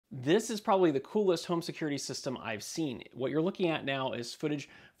This is probably the coolest home security system I've seen. What you're looking at now is footage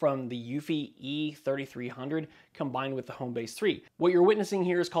from the eufy E3300 combined with the HomeBase 3. What you're witnessing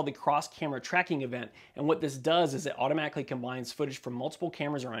here is called the cross camera tracking event, and what this does is it automatically combines footage from multiple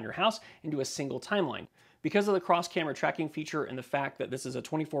cameras around your house into a single timeline. Because of the cross camera tracking feature and the fact that this is a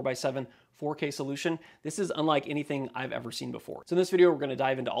 24/7 4K solution, this is unlike anything I've ever seen before. So in this video, we're gonna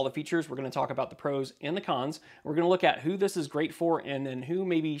dive into all the features. We're gonna talk about the pros and the cons. We're gonna look at who this is great for and then who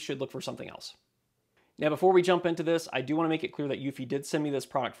maybe should look for something else. Now, before we jump into this, I do wanna make it clear that eufy did send me this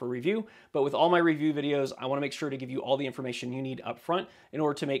product for review, but with all my review videos, I wanna make sure to give you all the information you need up front in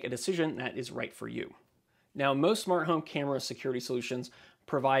order to make a decision that is right for you. Now, most smart home camera security solutions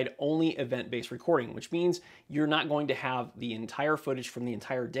provide only event-based recording, which means you're not going to have the entire footage from the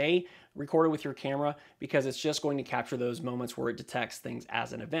entire day recorded with your camera because it's just going to capture those moments where it detects things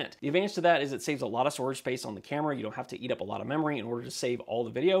as an event. The advantage to that is it saves a lot of storage space on the camera. You don't have to eat up a lot of memory in order to save all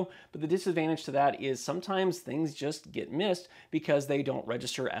the video, but the disadvantage to that is sometimes things just get missed because they don't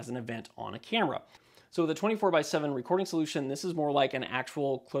register as an event on a camera. So with a 24/7 recording solution, this is more like an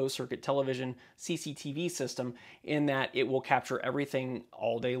actual closed circuit television CCTV system in that it will capture everything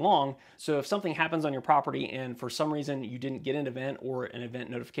all day long. So if something happens on your property and for some reason you didn't get an event or an event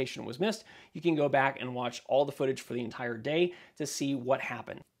notification was missed, you can go back and watch all the footage for the entire day to see what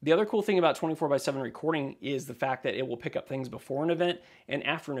happened. The other cool thing about 24/7 recording is the fact that it will pick up things before an event and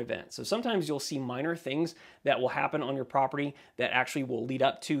after an event. So sometimes you'll see minor things that will happen on your property that actually will lead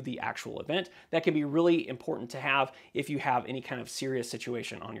up to the actual event. That can be really important to have if you have any kind of serious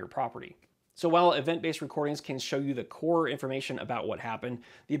situation on your property. So while event-based recordings can show you the core information about what happened,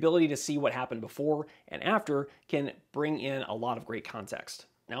 the ability to see what happened before and after can bring in a lot of great context.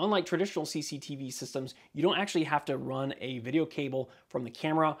 Now, unlike traditional CCTV systems, you don't actually have to run a video cable from the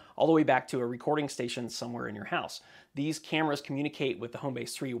camera all the way back to a recording station somewhere in your house. These cameras communicate with the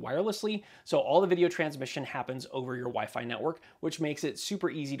HomeBase 3 wirelessly, so all the video transmission happens over your Wi-Fi network, which makes it super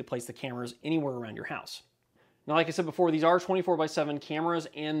easy to place the cameras anywhere around your house. Now, like I said before, these are 24/7 cameras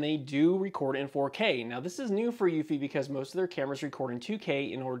and they do record in 4K. Now, this is new for eufy because most of their cameras record in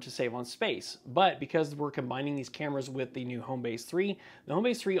 2K in order to save on space. But because we're combining these cameras with the new HomeBase 3, the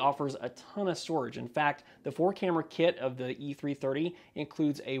HomeBase 3 offers a ton of storage. In fact, the 4-camera kit of the E330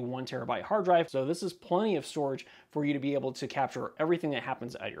 includes a 1TB hard drive. So this is plenty of storage for you to be able to capture everything that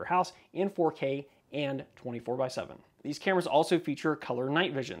happens at your house in 4K and 24/7. These cameras also feature color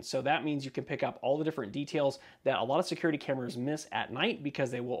night vision, so that means you can pick up all the different details that a lot of security cameras miss at night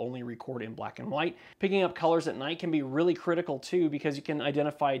because they will only record in black and white. Picking up colors at night can be really critical too because you can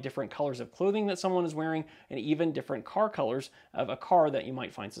identify different colors of clothing that someone is wearing and even different car colors of a car that you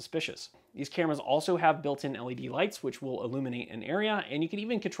might find suspicious. These cameras also have built-in LED lights which will illuminate an area, and you can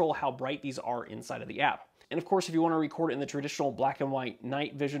even control how bright these are inside of the app. And of course, if you want to record in the traditional black and white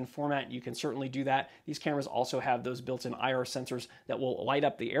night vision format, you can certainly do that. These cameras also have those built-in IR sensors that will light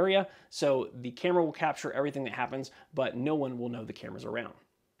up the area. So the camera will capture everything that happens, but no one will know the camera's around.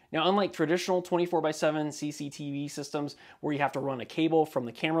 Now, unlike traditional 24/7 CCTV systems where you have to run a cable from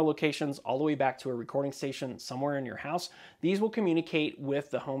the camera locations all the way back to a recording station somewhere in your house, these will communicate with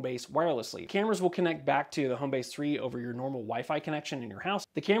the HomeBase wirelessly. Cameras will connect back to the HomeBase 3 over your normal Wi-Fi connection in your house.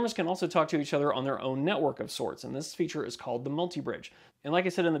 The cameras can also talk to each other on their own network of sorts, and this feature is called the multi-bridge. And like I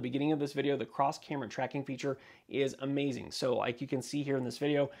said in the beginning of this video, the cross-camera tracking feature is amazing. So like you can see here in this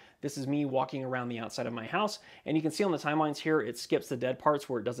video, this is me walking around the outside of my house, and you can see on the timelines here, it skips the dead parts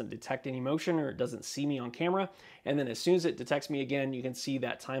where it doesn't detect any motion or it doesn't see me on camera. And then as soon as it detects me again, you can see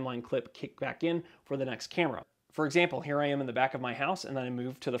that timeline clip kick back in for the next camera. For example, here I am in the back of my house, and then I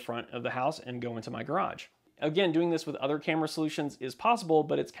move to the front of the house and go into my garage. Again, doing this with other camera solutions is possible,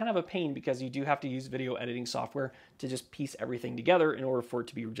 but it's kind of a pain because you do have to use video editing software to just piece everything together in order for it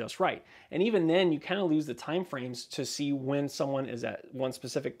to be just right. And even then, you kind of lose the time frames to see when someone is at one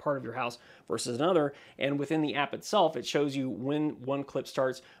specific part of your house versus another. And within the app itself, it shows you when one clip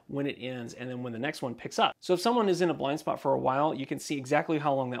starts, when it ends, and then when the next one picks up. So if someone is in a blind spot for a while, you can see exactly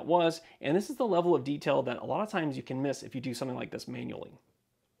how long that was. And this is the level of detail that a lot of times you can miss if you do something like this manually.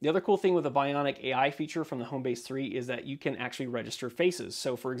 The other cool thing with the Bionic AI feature from the HomeBase 3 is that you can actually register faces.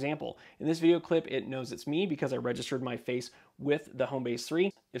 So for example, in this video clip, it knows it's me because I registered my face with the HomeBase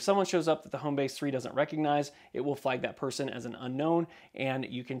 3. If someone shows up that the HomeBase 3 doesn't recognize, it will flag that person as an unknown, and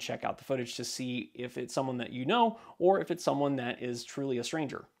you can check out the footage to see if it's someone that you know or if it's someone that is truly a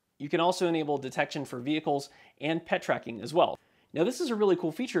stranger. You can also enable detection for vehicles and pet tracking as well. Now, this is a really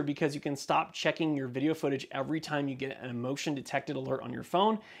cool feature because you can stop checking your video footage every time you get an motion detected alert on your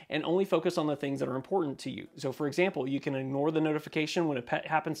phone and only focus on the things that are important to you. So for example, you can ignore the notification when a pet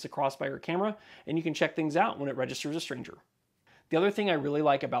happens to cross by your camera, and you can check things out when it registers a stranger. The other thing I really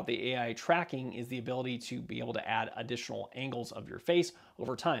like about the AI tracking is the ability to be able to add additional angles of your face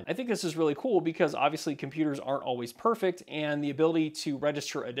over time. I think this is really cool because obviously computers aren't always perfect, and the ability to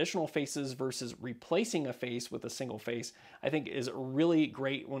register additional faces versus replacing a face with a single face, I think is really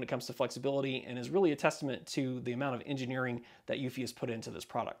great when it comes to flexibility and is really a testament to the amount of engineering that eufy has put into this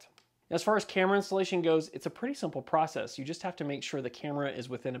product. As far as camera installation goes, it's a pretty simple process. You just have to make sure the camera is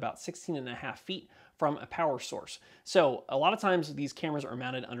within about 16.5 feet from a power source. So a lot of times these cameras are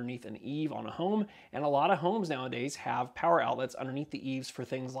mounted underneath an eave on a home, and a lot of homes nowadays have power outlets underneath the eaves for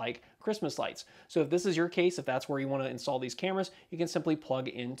things like Christmas lights. So if this is your case, if that's where you want to install these cameras, you can simply plug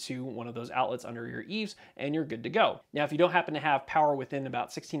into one of those outlets under your eaves and you're good to go. Now, if you don't happen to have power within about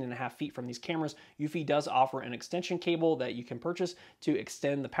 16.5 feet from these cameras, eufy does offer an extension cable that you can purchase to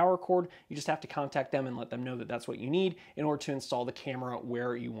extend the power cord. You just have to contact them and let them know that that's what you need in order to install the camera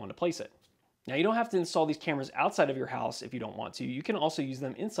where you want to place it. Now, you don't have to install these cameras outside of your house if you don't want to. You can also use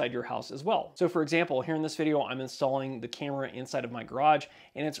them inside your house as well. So for example, here in this video, I'm installing the camera inside of my garage,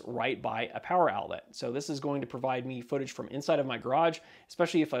 and it's right by a power outlet. So this is going to provide me footage from inside of my garage,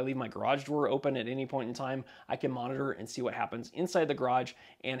 especially if I leave my garage door open at any point in time. I can monitor and see what happens inside the garage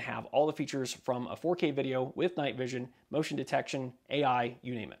and have all the features from a 4K video with night vision, motion detection, AI,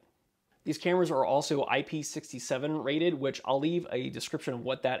 you name it. These cameras are also IP67 rated, which I'll leave a description of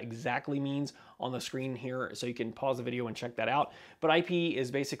what that exactly means on the screen here so you can pause the video and check that out. But IP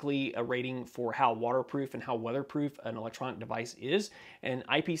is basically a rating for how waterproof and how weatherproof an electronic device is, and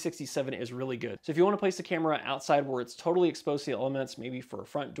IP67 is really good. So if you want to place the camera outside where it's totally exposed to the elements, maybe for a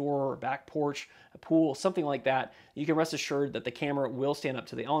front door, a back porch, a pool, something like that, you can rest assured that the camera will stand up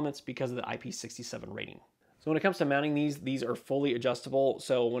to the elements because of the IP67 rating. So when it comes to mounting these are fully adjustable.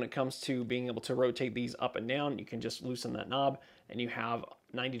 So when it comes to being able to rotate these up and down, you can just loosen that knob and you have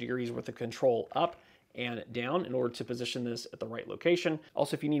 90 degrees worth of control up and down in order to position this at the right location.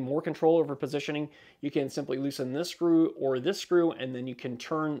 Also, if you need more control over positioning, you can simply loosen this screw or this screw, and then you can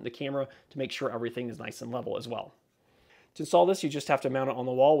turn the camera to make sure everything is nice and level as well. To install this, you just have to mount it on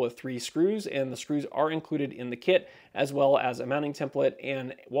the wall with 3 screws, and the screws are included in the kit, as well as a mounting template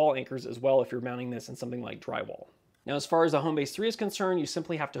and wall anchors as well if you're mounting this in something like drywall. Now, as far as the HomeBase 3 is concerned, you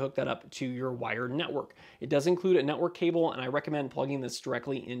simply have to hook that up to your wired network. It does include a network cable, and I recommend plugging this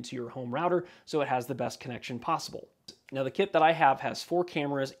directly into your home router so it has the best connection possible. Now, the kit that I have has 4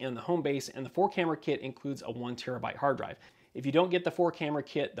 cameras in the HomeBase, and the 4-camera kit includes a 1 terabyte hard drive. If you don't get the 4-camera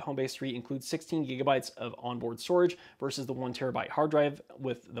kit, the HomeBase 3 includes 16 gigabytes of onboard storage versus the 1 terabyte hard drive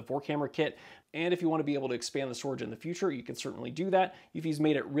with the 4-camera kit. And if you want to be able to expand the storage in the future, you can certainly do that. eufy's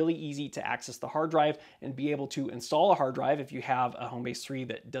made it really easy to access the hard drive and be able to install a hard drive if you have a HomeBase 3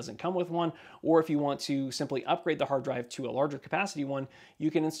 that doesn't come with one, or if you want to simply upgrade the hard drive to a larger capacity one,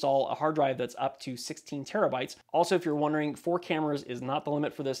 you can install a hard drive that's up to 16 terabytes. Also, if you're wondering, 4 cameras is not the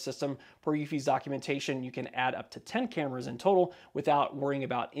limit for this system. Per eufy's documentation, you can add up to 10 cameras in total without worrying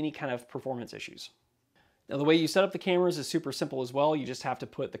about any kind of performance issues. Now, the way you set up the cameras is super simple as well. You just have to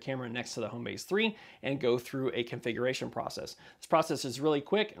put the camera next to the HomeBase 3 and go through a configuration process. This process is really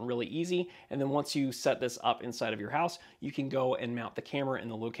quick and really easy, and then once you set this up inside of your house, you can go and mount the camera in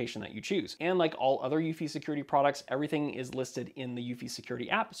the location that you choose. And like all other eufy security products, everything is listed in the eufy security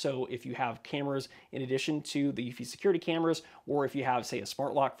app. So if you have cameras in addition to the eufy security cameras, or if you have, say, a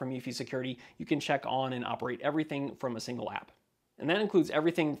smart lock from eufy security, you can check on and operate everything from a single app. And that includes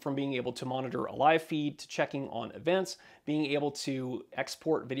everything from being able to monitor a live feed to checking on events, being able to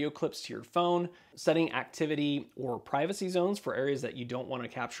export video clips to your phone, setting activity or privacy zones for areas that you don't want to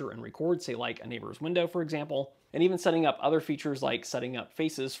capture and record, say like a neighbor's window, for example, and even setting up other features like setting up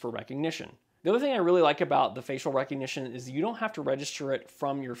faces for recognition. The other thing I really like about the facial recognition is you don't have to register it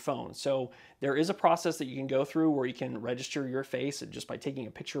from your phone. So there is a process that you can go through where you can register your face just by taking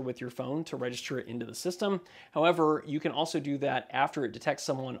a picture with your phone to register it into the system. However, you can also do that after it detects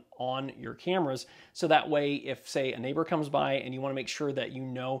someone on your cameras. So that way, if say a neighbor comes by and you want to make sure that you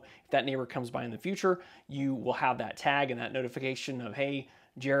know if that neighbor comes by in the future, you will have that tag and that notification of, hey,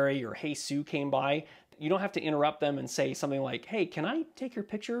 Jerry or hey, Sue came by. You don't have to interrupt them and say something like, hey, can I take your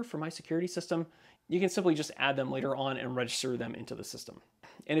picture for my security system? You can simply just add them later on and register them into the system.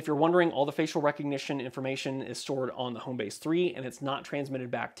 And if you're wondering, all the facial recognition information is stored on the HomeBase 3 and it's not transmitted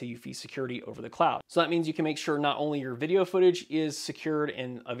back to eufy security over the cloud. So that means you can make sure not only your video footage is secured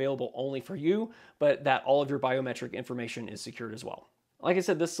and available only for you, but that all of your biometric information is secured as well. Like I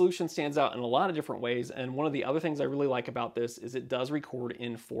said, this solution stands out in a lot of different ways, and one of the other things I really like about this is it does record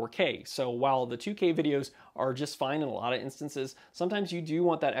in 4K. So while the 2K videos are just fine in a lot of instances, sometimes you do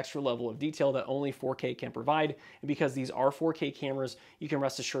want that extra level of detail that only 4K can provide, and because these are 4K cameras, you can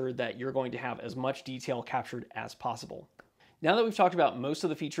rest assured that you're going to have as much detail captured as possible. Now that we've talked about most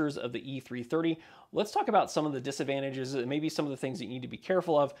of the features of the E330, let's talk about some of the disadvantages and maybe some of the things that you need to be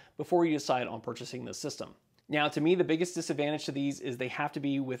careful of before you decide on purchasing this system. Now, to me, the biggest disadvantage to these is they have to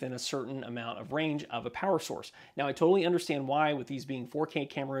be within a certain amount of range of a power source. Now, I totally understand why, with these being 4K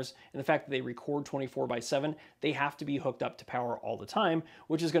cameras and the fact that they record 24/7, they have to be hooked up to power all the time,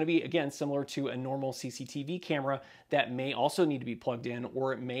 which is going to be, again, similar to a normal CCTV camera that may also need to be plugged in,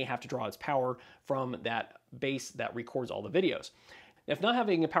 or it may have to draw its power from that base that records all the videos. If not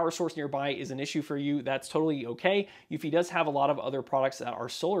having a power source nearby is an issue for you, that's totally okay. Eufy does have a lot of other products that are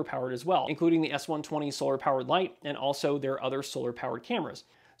solar powered as well, including the S120 solar powered light and also their other solar powered cameras.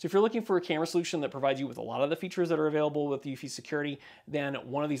 So if you're looking for a camera solution that provides you with a lot of the features that are available with Eufy security, then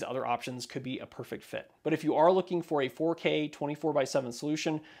one of these other options could be a perfect fit. But if you are looking for a 4K 24/7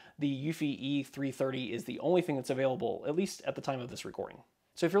 solution, the Eufy E330 is the only thing that's available, at least at the time of this recording.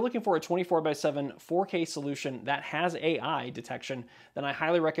 So if you're looking for a 24/7 4K solution that has AI detection, then I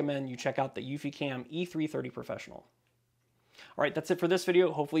highly recommend you check out the eufyCam E330 Professional. All right, that's it for this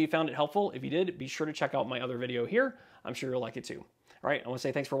video. Hopefully you found it helpful. If you did, be sure to check out my other video here. I'm sure you'll like it too. All right, I want to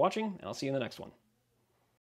say thanks for watching, and I'll see you in the next one.